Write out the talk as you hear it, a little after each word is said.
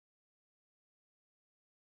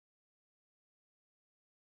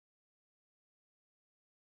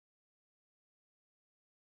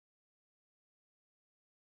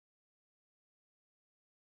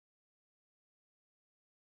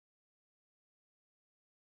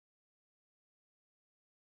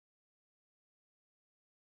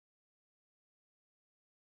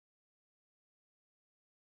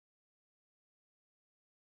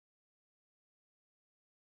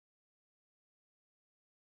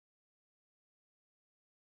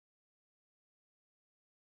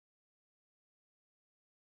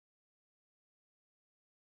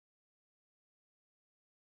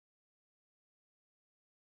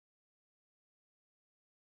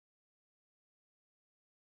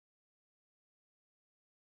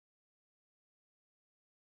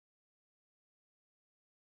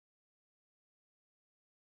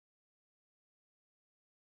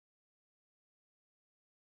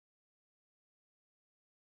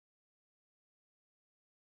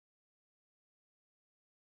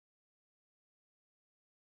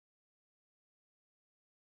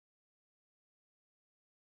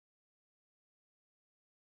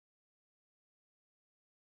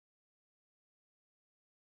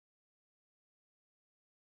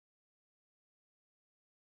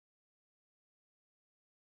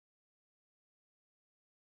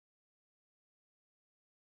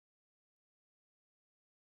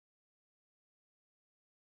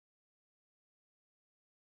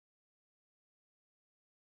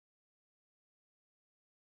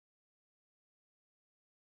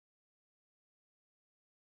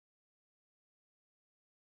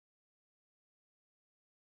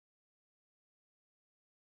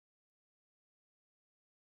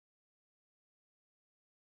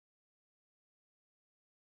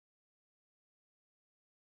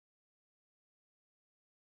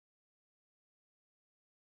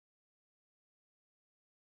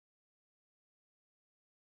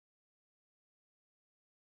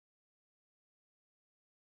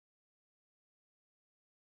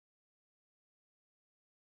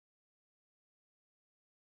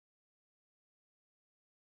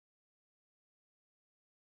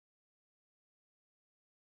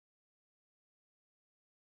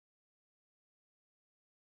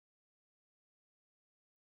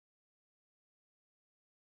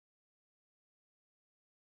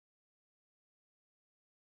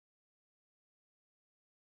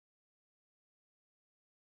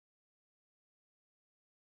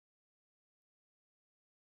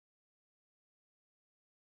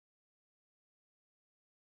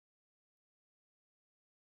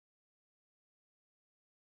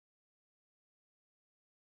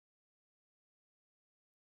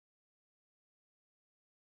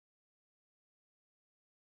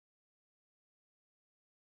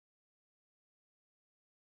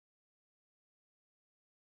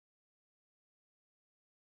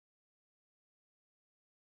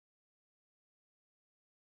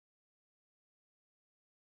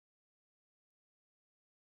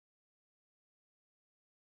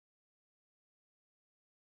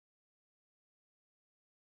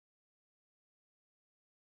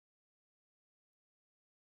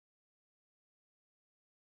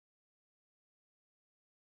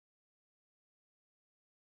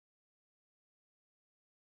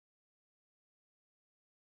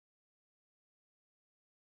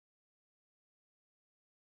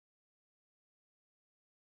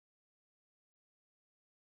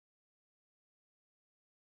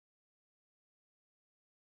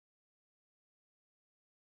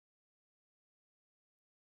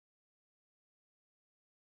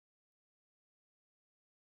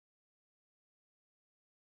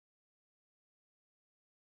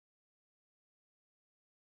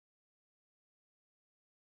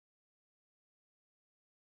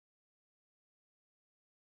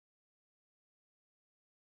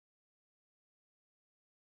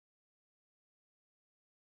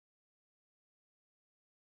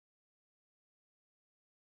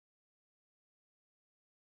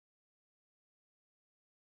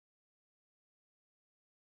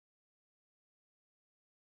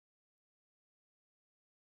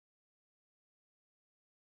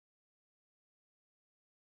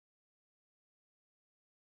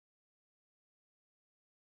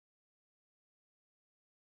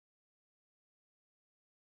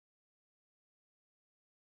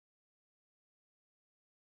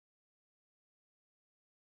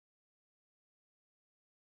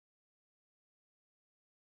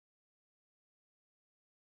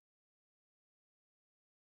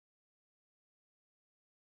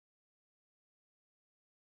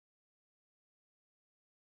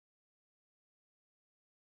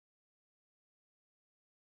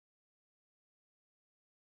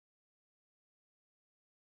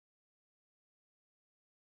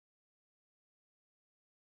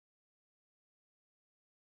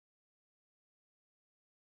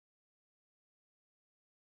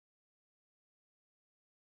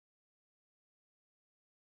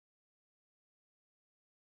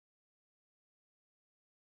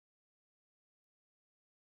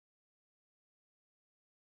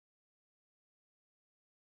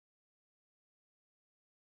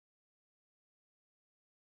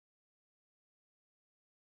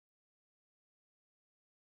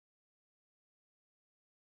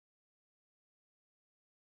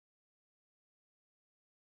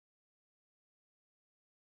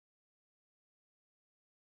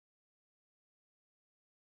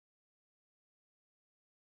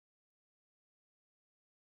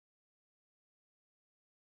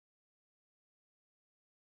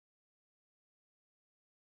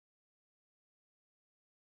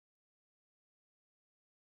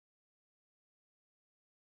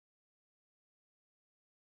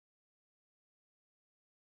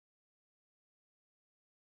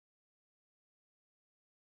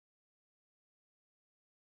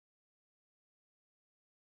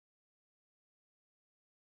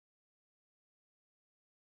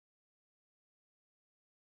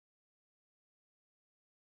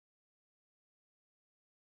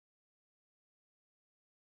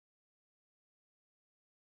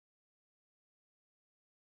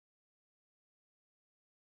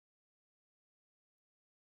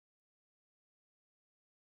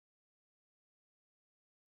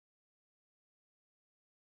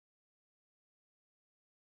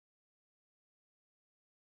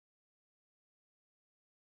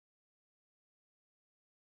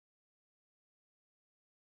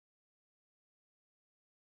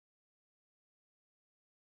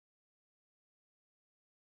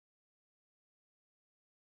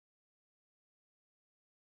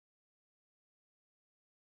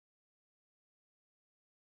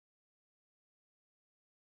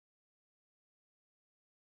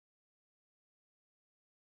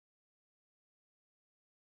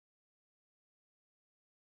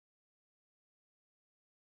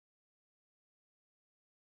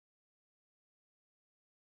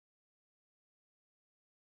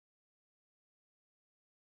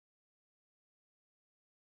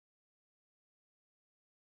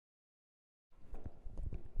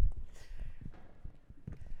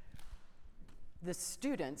The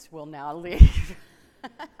students will now leave.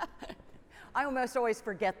 I almost always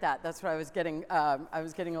forget that. That's what I was getting. I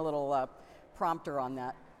was getting a little prompter on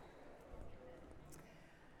that.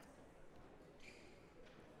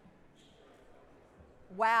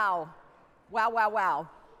 Wow. Wow, wow, wow.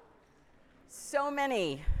 So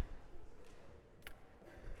many.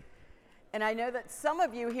 And I know that some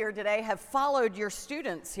of you here today have followed your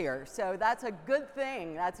students here, so that's a good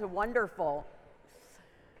thing. That's a wonderful.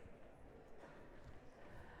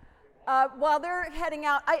 While they're heading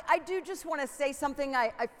out, I do just want to say something.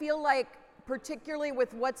 I feel like, particularly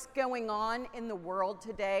with what's going on in the world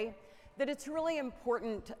today, that it's really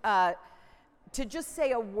important to just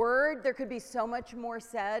say a word. There could be so much more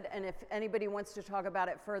said, and if anybody wants to talk about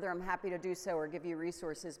it further, I'm happy to do so or give you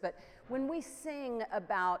resources. But when we sing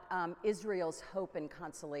about Israel's hope and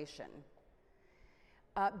consolation,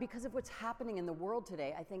 because of what's happening in the world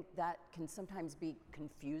today, I think that can sometimes be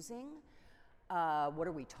confusing. What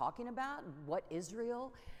are we talking about? What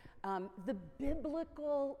Israel? The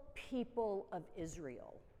biblical people of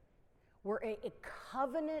Israel were a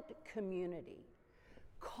covenant community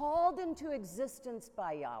called into existence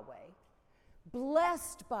by Yahweh,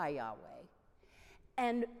 blessed by Yahweh,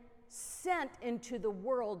 and sent into the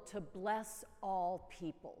world to bless all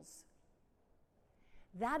peoples.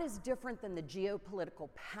 That is different than the geopolitical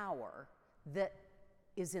power that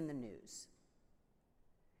is in the news.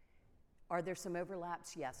 Are there some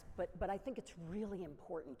overlaps? Yes, but I think it's really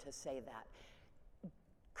important to say that.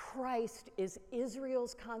 Christ is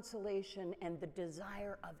Israel's consolation and the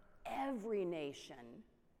desire of every nation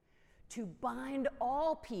to bind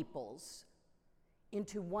all peoples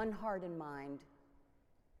into one heart and mind,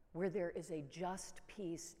 where there is a just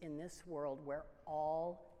peace in this world where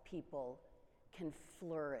all people can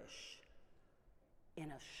flourish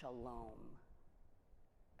in a shalom,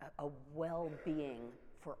 a well-being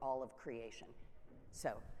for all of creation.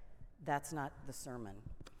 So that's not the sermon.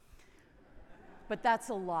 But that's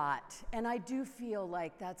a lot. And I do feel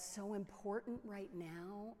like that's so important right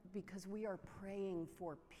now because we are praying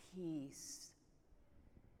for peace,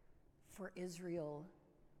 for Israel,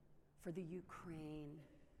 for the Ukraine,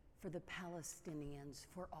 for the Palestinians,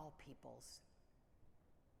 for all peoples.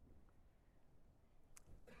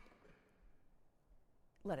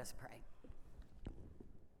 Let us pray.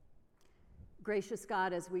 Gracious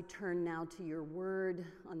God, as we turn now to your word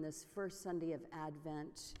on this first Sunday of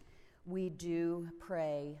Advent, we do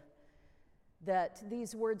pray that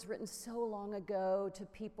these words written so long ago to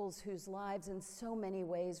peoples whose lives in so many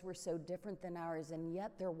ways were so different than ours, and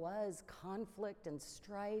yet there was conflict and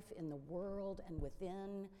strife in the world and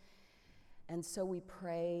within. And so we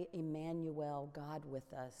pray, Emmanuel, God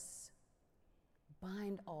with us,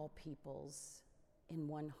 bind all peoples in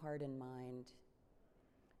one heart and mind.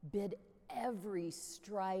 Bid every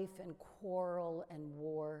strife and quarrel and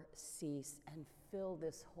war cease, and fill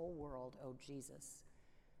this whole world, O Jesus,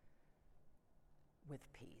 with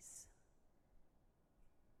peace.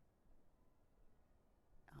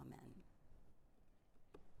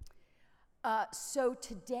 Amen. So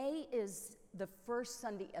today is the first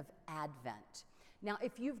Sunday of Advent. Now,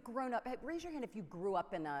 if you've grown up, raise your hand if you grew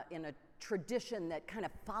up in a tradition that kind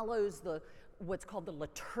of follows what's called the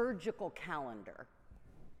liturgical calendar.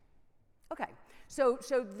 Okay, so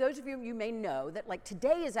those of you may know that like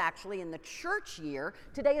today is actually in the church year,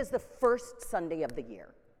 today is the first Sunday of the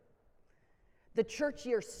year. The church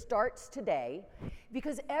year starts today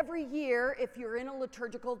because every year, if you're in a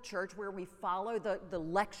liturgical church where we follow the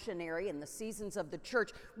lectionary and the seasons of the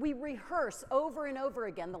church, we rehearse over and over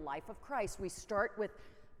again the life of Christ. We start with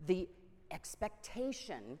the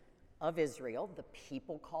expectation of Israel, the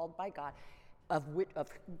people called by God, of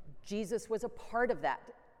Jesus was a part of that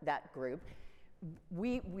group.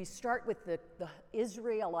 We start with the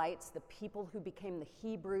Israelites, the people who became the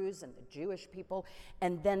Hebrews and the Jewish people,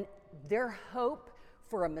 and then their hope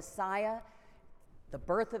for a Messiah, the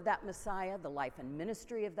birth of that Messiah, the life and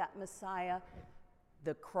ministry of that Messiah,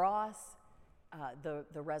 the cross, the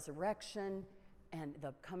resurrection, and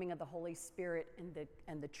the coming of the Holy Spirit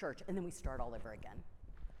and the church. And then we start all over again.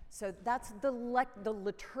 So that's the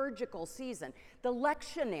liturgical season. The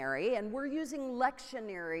lectionary, and we're using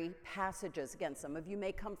lectionary passages. Again, some of you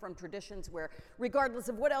may come from traditions where, regardless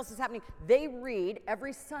of what else is happening, they read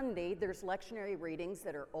every Sunday. There's lectionary readings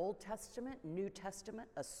that are Old Testament, New Testament,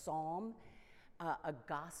 a psalm, a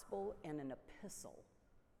gospel, and an epistle.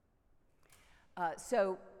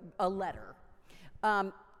 So a letter.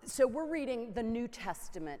 So we're reading the New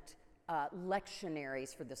Testament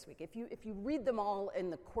lectionaries for this week. If you read them all in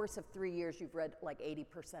the course of 3 years, you've read like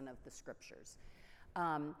 80% of the scriptures.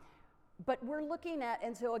 But we're looking at,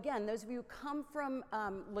 and so again, those of you who come from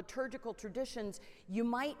liturgical traditions, you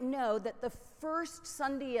might know that the first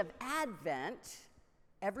Sunday of Advent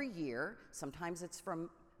every year, sometimes it's from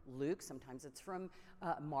Luke, sometimes it's from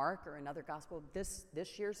Mark or another gospel. This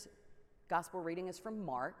year's gospel reading is from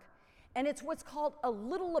Mark, and it's what's called a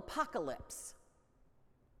little apocalypse.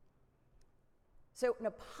 So an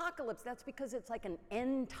apocalypse, that's because it's like an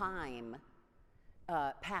end time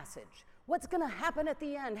passage. What's going to happen at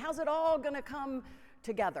the end? How's it all going to come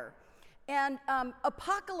together? And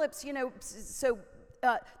apocalypse, so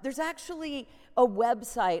there's actually a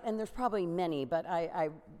website, and there's probably many, but I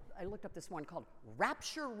looked up this one called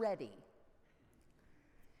Rapture Ready.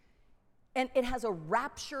 And it has a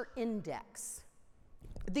rapture index.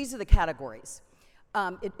 These are the categories.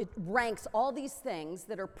 It ranks all these things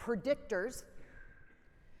that are predictors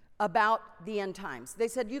about the end times. They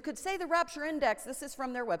said you could say the rapture index, this is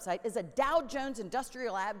from their website, is a Dow Jones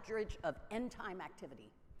Industrial Average of end time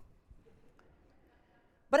activity.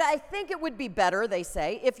 But I think it would be better, they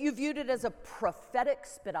say, if you viewed it as a prophetic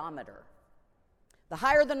speedometer. The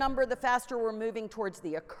higher the number, the faster we're moving towards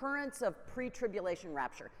the occurrence of pre-tribulation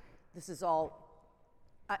rapture. This is all,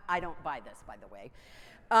 I don't buy this, by the way.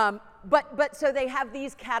 But so they have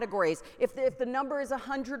these categories. If the number is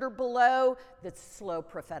 100 or below, that's slow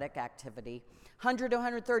prophetic activity. 100 to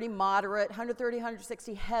 130, moderate. 130,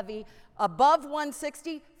 160, heavy. Above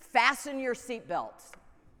 160, fasten your seatbelts.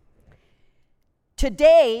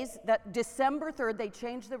 Today's, that December 3rd, they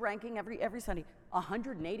change the ranking every Sunday,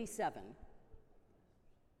 187.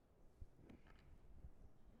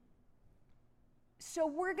 So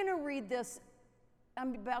we're going to read this.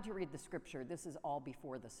 I'm about to read the scripture. This is all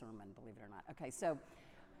before the sermon, believe it or not. Okay, so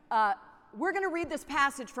we're going to read this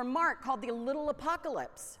passage from Mark called the Little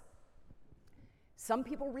Apocalypse. Some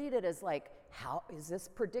people read it as like, how is this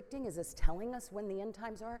predicting? Is this telling us when the end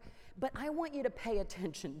times are? But I want you to pay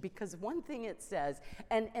attention, because one thing it says,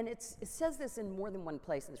 and it says this in more than one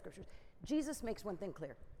place in the scriptures, Jesus makes one thing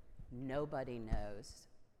clear. Nobody knows.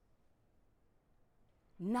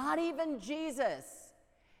 Not even Jesus.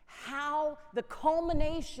 How the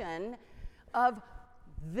culmination of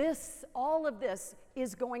this, all of this,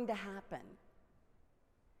 is going to happen.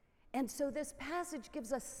 And so this passage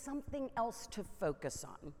gives us something else to focus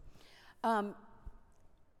on.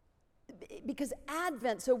 Because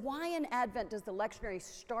Advent, so why in Advent does the lectionary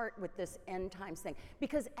start with this end times thing?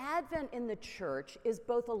 Because Advent in the church is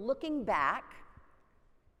both a looking back,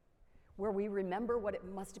 where we remember what it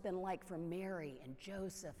must have been like for Mary and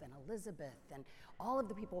Joseph and Elizabeth and all of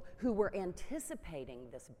the people who were anticipating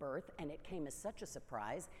this birth, and it came as such a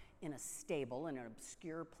surprise in a stable in an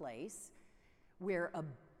obscure place where a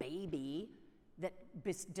baby that,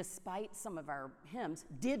 despite some of our hymns,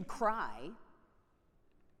 did cry.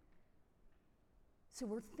 So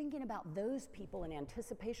we're thinking about those people in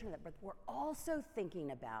anticipation of that, but we're also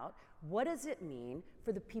thinking about what does it mean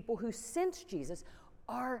for the people who, since Jesus,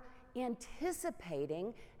 are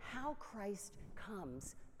anticipating how Christ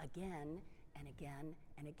comes again and again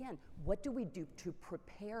and again. What do we do to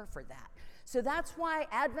prepare for that? So that's why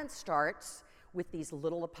Advent starts with these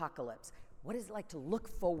little apocalypse. What is it like to look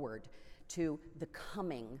forward to the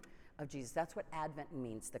coming of Jesus? That's what Advent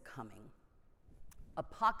means, the coming.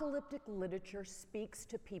 Apocalyptic literature speaks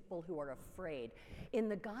to people who are afraid. In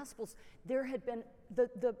the Gospels, there had been,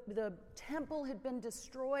 the temple had been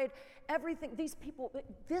destroyed, everything, these people,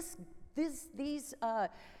 these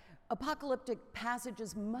apocalyptic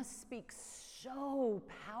passages must speak so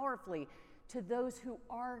powerfully to those who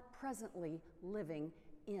are presently living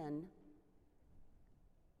in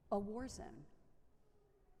a war zone,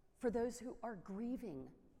 for those who are grieving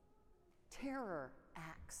terror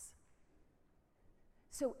acts.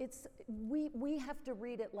 So we have to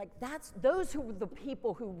read it like those who were the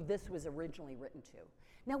people who this was originally written to.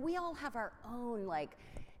 Now we all have our own like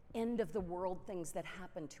end of the world things that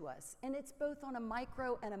happen to us, and it's both on a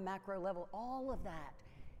micro and a macro level. All of that,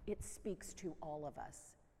 it speaks to all of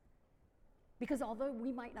us. Because although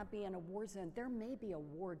we might not be in a war zone, there may be a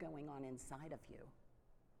war going on inside of you.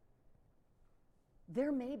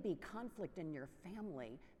 There may be conflict in your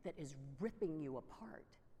family that is ripping you apart.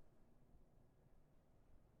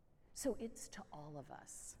 So it's to all of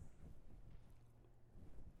us.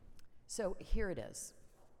 So here it is.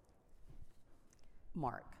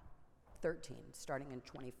 Mark 13, starting in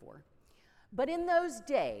 24. But in those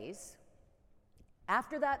days,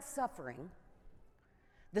 after that suffering,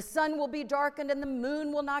 the sun will be darkened and the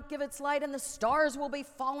moon will not give its light, and the stars will be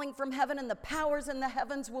falling from heaven, and the powers in the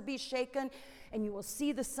heavens will be shaken. And you will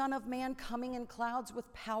see the Son of Man coming in clouds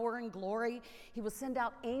with power and glory. He will send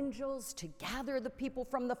out angels to gather the people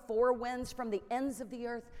from the four winds, from the ends of the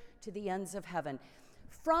earth to the ends of heaven.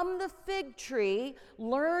 From the fig tree,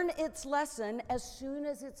 learn its lesson. As soon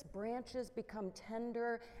as its branches become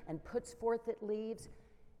tender and puts forth its leaves,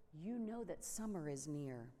 you know that summer is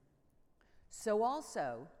near. So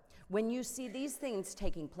also, when you see these things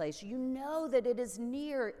taking place, you know that it is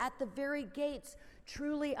near at the very gates.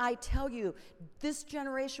 Truly, I tell you, this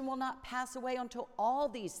generation will not pass away until all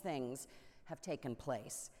these things have taken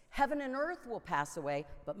place. Heaven and earth will pass away,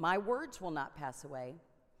 but my words will not pass away.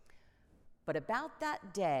 But about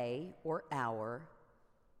that day or hour,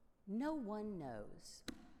 no one knows,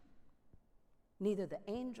 neither the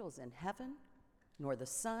angels in heaven nor the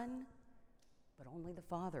Son, but only the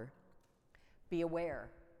Father. Be aware,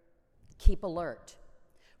 keep alert,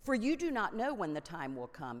 for you do not know when the time will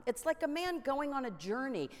come. It's like a man going on a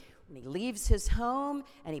journey when he leaves his home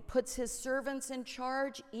and he puts his servants in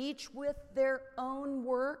charge, each with their own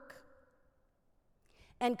work,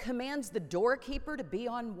 and commands the doorkeeper to be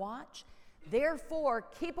on watch. Therefore,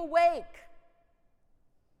 keep awake.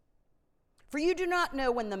 For you do not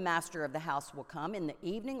know when the master of the house will come, in the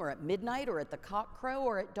evening or at midnight or at the cockcrow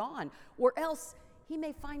or at dawn, or else he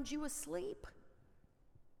may find you asleep.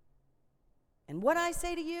 And what I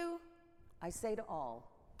say to you, I say to all,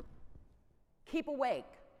 keep awake.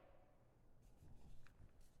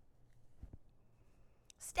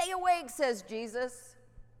 Stay awake, says Jesus.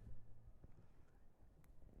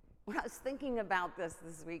 When I was thinking about this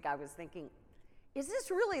week, I was thinking, is this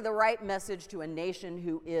really the right message to a nation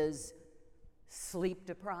who is sleep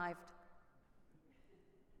deprived?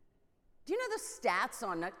 Do you know the stats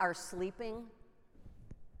on our sleeping?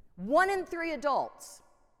 1 in 3 adults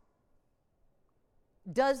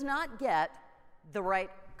does not get the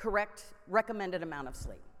correct recommended amount of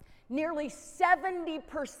sleep. Nearly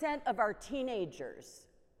 70% of our teenagers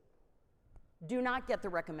do not get the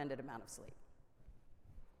recommended amount of sleep.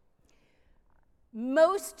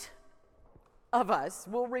 Most of us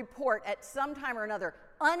will report at some time or another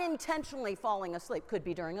unintentionally falling asleep. Could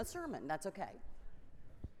be during a sermon, that's okay.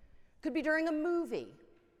 Could be during a movie.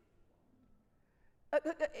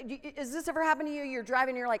 Has this ever happened to you? You're driving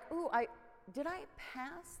and you're like, ooh, did I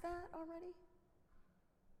pass that already?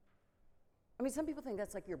 I mean, some people think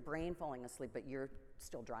that's like your brain falling asleep, but you're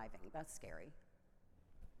still driving. That's scary.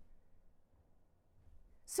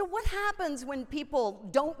 So what happens when people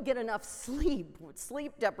don't get enough sleep,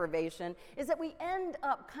 sleep deprivation, is that we end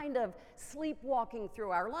up kind of sleepwalking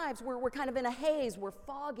through our lives. We're kind of in a haze, we're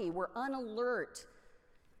foggy, we're unalert.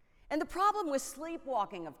 And the problem with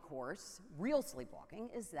sleepwalking, of course, real sleepwalking,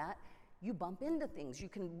 is that you bump into things. You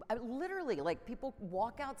can literally, like, people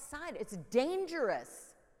walk outside. It's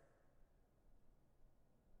dangerous.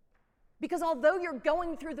 Because although you're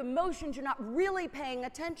going through the motions, you're not really paying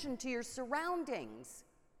attention to your surroundings.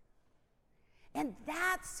 And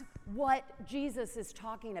that's what Jesus is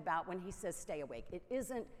talking about when he says stay awake. It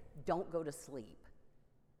isn't don't go to sleep.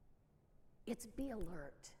 It's be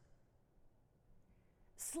alert.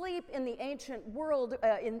 Sleep in the ancient world,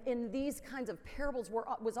 in these kinds of parables,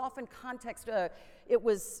 was often context. The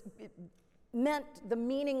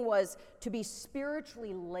meaning was to be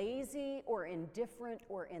spiritually lazy or indifferent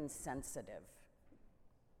or insensitive.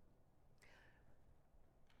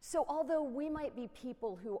 So although we might be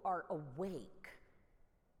people who are awake,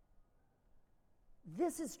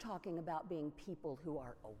 this is talking about being people who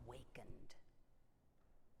are awakened.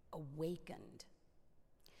 Awakened.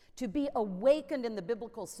 To be awakened in the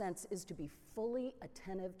biblical sense is to be fully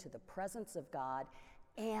attentive to the presence of God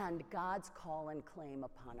and God's call and claim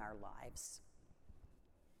upon our lives.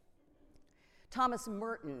 Thomas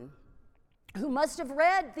Merton, who must have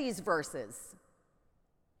read these verses,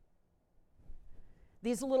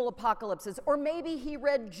 these little apocalypses, or maybe he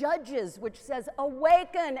read Judges, which says,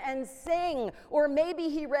 awaken and sing, or maybe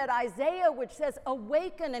he read Isaiah, which says,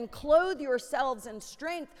 awaken and clothe yourselves in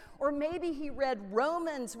strength, or maybe he read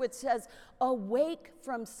Romans, which says, awake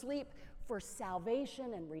from sleep, for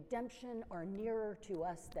salvation and redemption are nearer to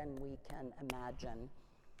us than we can imagine.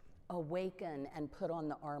 Awaken and put on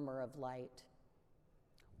the armor of light.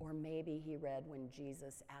 Or maybe he read when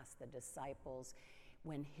Jesus asked the disciples,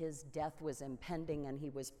 when his death was impending and he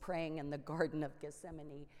was praying in the Garden of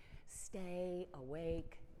Gethsemane, stay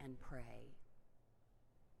awake and pray.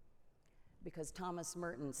 Because Thomas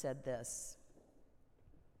Merton said this,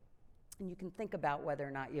 and you can think about whether or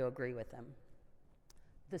not you agree with him.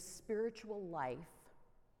 The spiritual life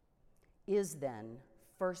is then,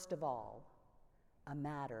 first of all, a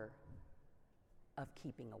matter of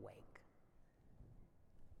keeping awake.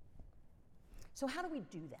 So how do we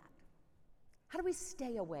do that? How do we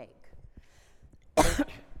stay awake?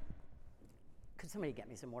 Could somebody get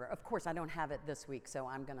me some water? Of course, I don't have it this week, so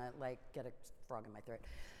I'm gonna get a frog in my throat.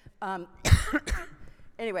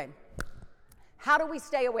 Anyway, how do we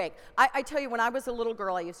stay awake? I tell you, when I was a little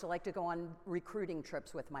girl, I used to like to go on recruiting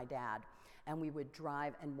trips with my dad, and we would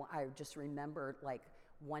drive, and I just remember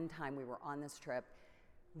one time we were on this trip,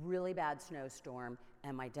 really bad snowstorm,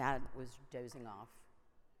 and my dad was dozing off,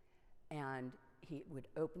 and he would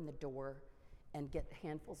open the door and get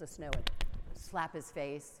handfuls of snow and slap his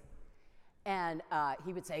face, and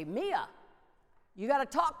he would say, "Mia, you got to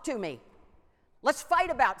talk to me. Let's fight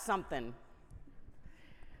about something."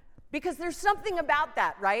 Because there's something about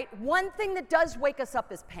that, right? One thing that does wake us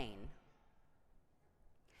up is pain.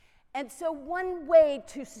 And so one way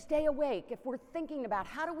to stay awake, if we're thinking about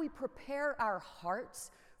how do we prepare our hearts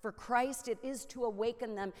for Christ, it is to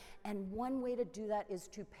awaken them. And one way to do that is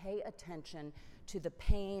to pay attention to the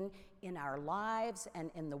pain in our lives and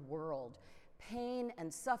in the world. Pain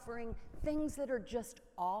and suffering, things that are just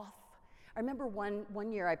off. I remember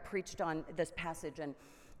one year I preached on this passage, and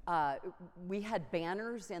we had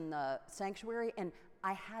banners in the sanctuary, and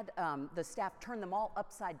I had the staff turn them all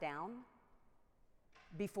upside down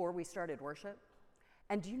before we started worship.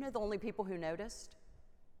 And do you know the only people who noticed?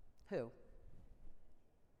 Who?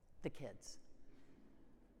 The kids.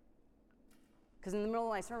 Because in the middle of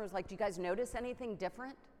my sermon, I was like, do you guys notice anything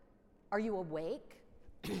different? Are you awake?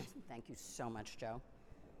 Thank you so much, Joe.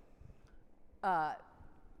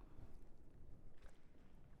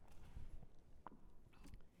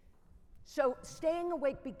 So staying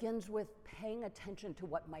awake begins with paying attention to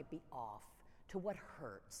what might be off, to what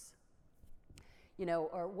hurts,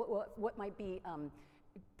 or what might be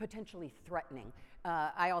potentially threatening.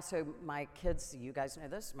 My kids, you guys know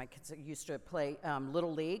this, my kids used to play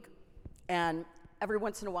Little League, and every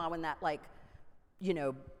once in a while when that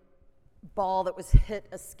ball that was hit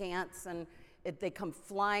askance and they come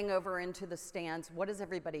flying over into the stands, what does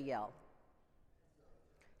everybody yell?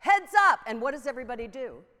 Heads up! And what does everybody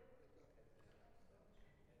do?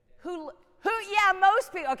 Yeah,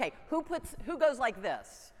 most people. Okay, who goes like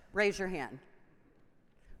this? Raise your hand.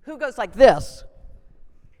 Who goes like this?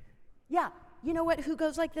 Yeah, you know what? Who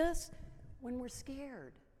goes like this? When we're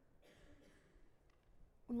scared.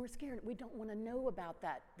 When we're scared, we don't want to know about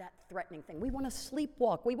that threatening thing. We want to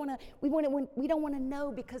sleepwalk. We don't want to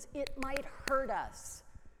know because it might hurt us.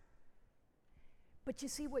 But you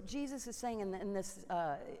see what Jesus is saying in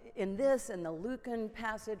the Lucan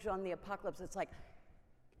passage on the apocalypse. It's like,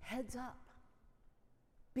 heads up,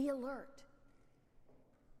 be alert,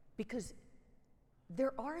 because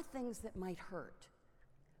there are things that might hurt,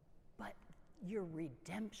 but your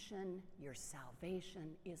redemption, your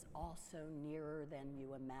salvation is also nearer than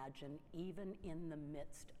you imagine, even in the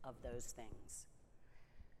midst of those things.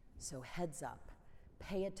 So heads up,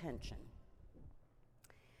 pay attention.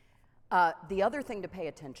 The other thing to pay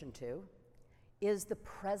attention to is the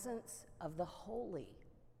presence of the holy.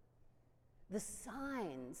 The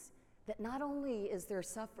signs that not only is there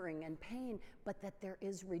suffering and pain, but that there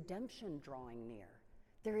is redemption drawing near.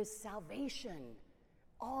 There is salvation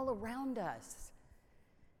all around us.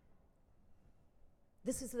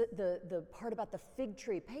 This is the part about the fig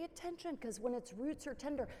tree. Pay attention, because when its roots are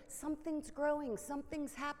tender, something's growing,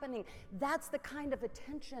 something's happening. That's the kind of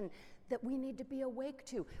attention that we need to be awake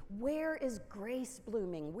to. Where is grace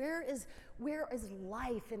blooming? Where is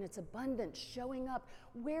life in its abundance showing up?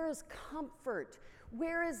 Where is comfort?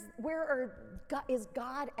 Where is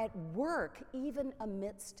God at work, even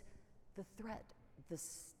amidst the threat, the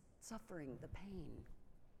suffering, the pain?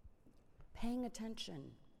 Paying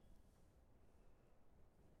attention.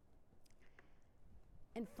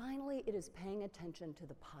 And finally, it is paying attention to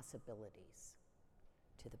the possibilities,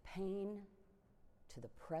 to the pain, to the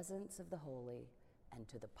presence of the holy, and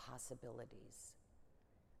to the possibilities.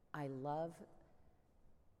 I love,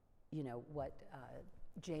 what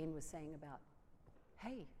Jane was saying about,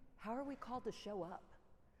 hey, how are we called to show up?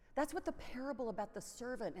 That's what the parable about the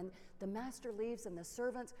servant and the master leaves and the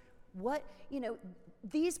servants,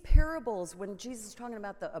 these parables, when Jesus is talking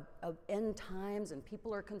about the end times and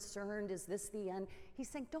people are concerned, is this the end? He's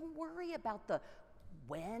saying, don't worry about the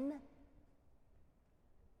when.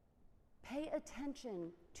 Pay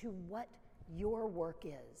attention to what your work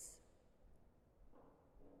is.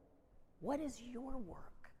 What is your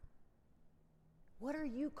work? What are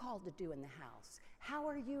you called to do in the house? How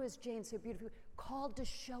are you, as Jane so beautifully, called to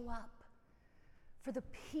show up for the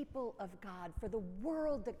people of God, for the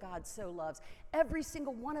world that God so loves? Every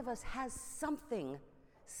single one of us has something,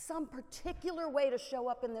 some particular way to show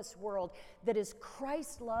up in this world that is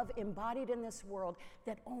Christ's love embodied in this world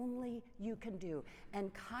that only you can do.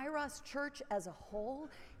 And Kairos Church as a whole,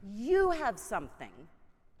 you have something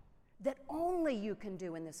that only you can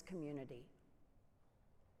do in this community.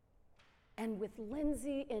 And with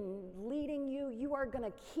Lindsay in leading you, you are going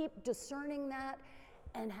to keep discerning that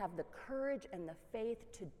and have the courage and the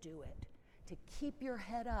faith to do it, to keep your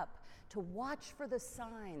head up, to watch for the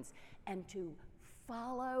signs, and to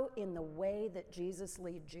follow in the way that Jesus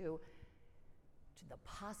leads you to the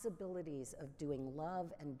possibilities of doing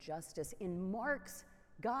love and justice. In Mark's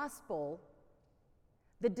gospel,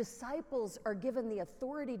 the disciples are given the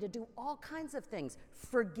authority to do all kinds of things: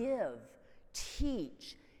 forgive,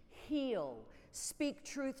 teach, heal, speak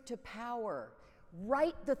truth to power,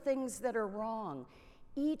 right the things that are wrong.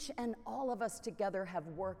 Each and all of us together have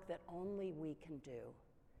work that only we can do.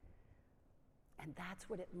 And that's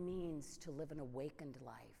what it means to live an awakened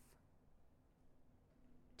life,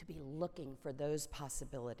 to be looking for those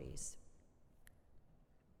possibilities.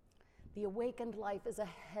 The awakened life is a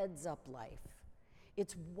heads-up life.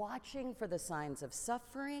 It's watching for the signs of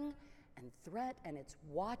suffering and threat, and it's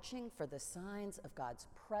watching for the signs of God's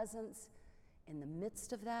presence in the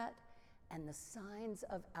midst of that, and the signs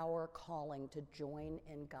of our calling to join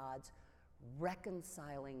in God's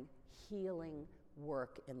reconciling, healing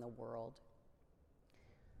work in the world.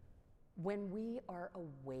 When we are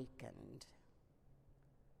awakened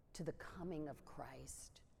to the coming of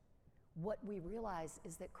Christ, what we realize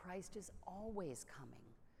is that Christ is always coming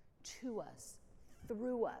to us,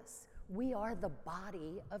 through us. We are the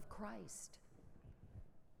body of Christ.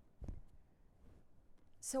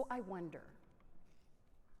 So I wonder,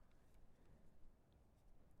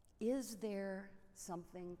 is there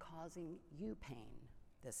something causing you pain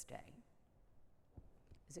this day?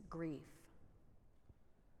 Is it grief?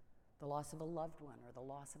 The loss of a loved one or the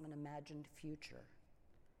loss of an imagined future?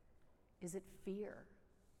 Is it fear?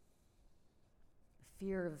 The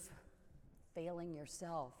fear of failing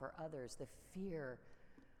yourself or others, the fear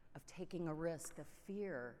of taking a risk, the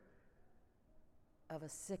fear of a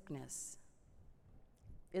sickness?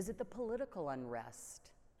 Is it the political unrest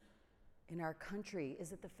in our country?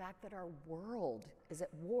 Is it the fact that our world is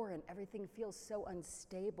at war and everything feels so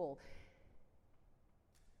unstable?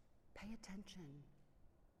 Pay attention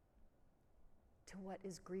to what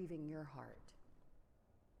is grieving your heart.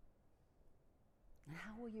 And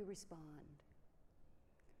how will you respond?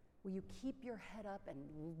 Will you keep your head up and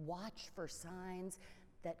watch for signs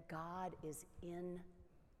that God is in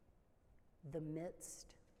the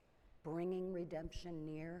midst, bringing redemption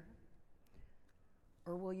near?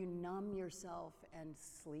 Or will you numb yourself and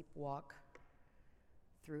sleepwalk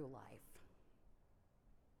through life?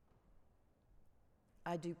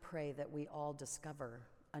 I do pray that we all discover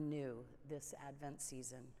anew this Advent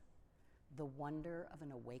season the wonder of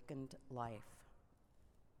an awakened life.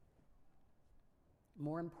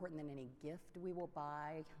 More important than any gift we will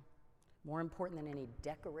buy, more important than any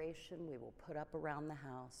decoration we will put up around the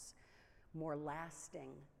house, more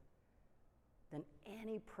lasting than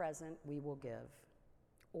any present we will give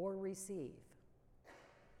or receive,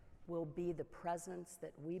 will be the presence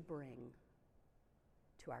that we bring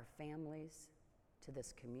to our families, to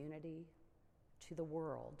this community, to the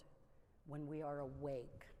world, when we are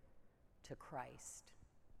awake to Christ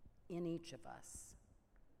in each of us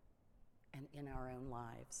and in our own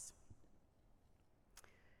lives.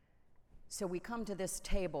 So we come to this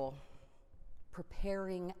table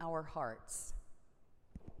preparing our hearts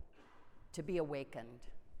to be awakened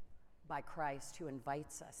by Christ, who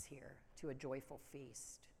invites us here to a joyful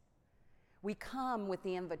feast. We come with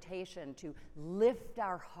the invitation to lift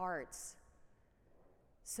our hearts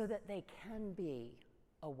so that they can be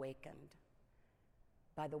awakened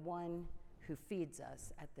by the one who feeds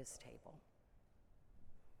us at this table.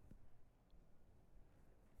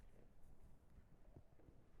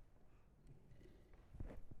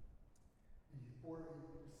 Before we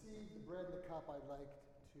receive the bread and the cup, I'd like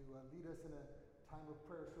to lead us in a time of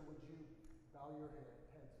prayer. So would you bow your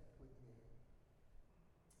heads with me?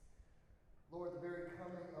 Lord, the very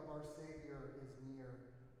coming of our Savior is near.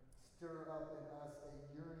 Stir up in us a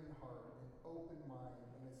yearning heart, an open mind,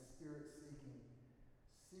 and a spirit seeking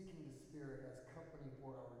the Spirit as company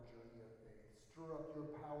for our journey of faith. Stir up your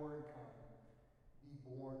power and come. Be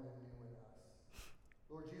born anew in us.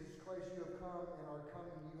 Lord Jesus Christ, you have come and are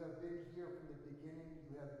coming. You have been here from the beginning.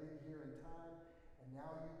 You have been here in time. And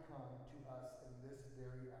now you come to us in this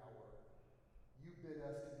very hour. You bid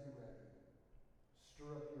us to be ready.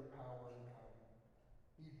 Stir up your power and come.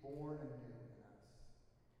 Be born anew in us.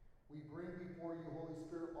 We bring before you, Holy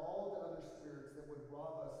Spirit, all the other spirits that would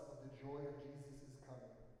rob us of the joy of Jesus'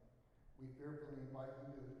 coming. We fearfully invite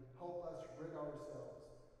you to help us rid ourselves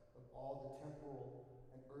of all the temporal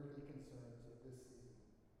and earthly concerns of this season,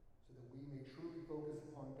 so that we may truly focus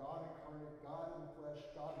upon God incarnate, God in flesh, flesh.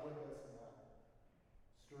 God, with us now.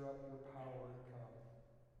 Stir up your power and come.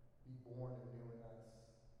 Be born anew in us.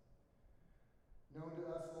 Known to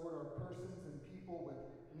us, Lord, are persons and people with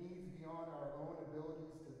needs beyond our own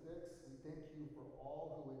abilities to fix. We thank you for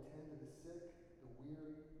all who attend to the sick, the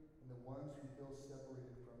weary, and the ones who feel separated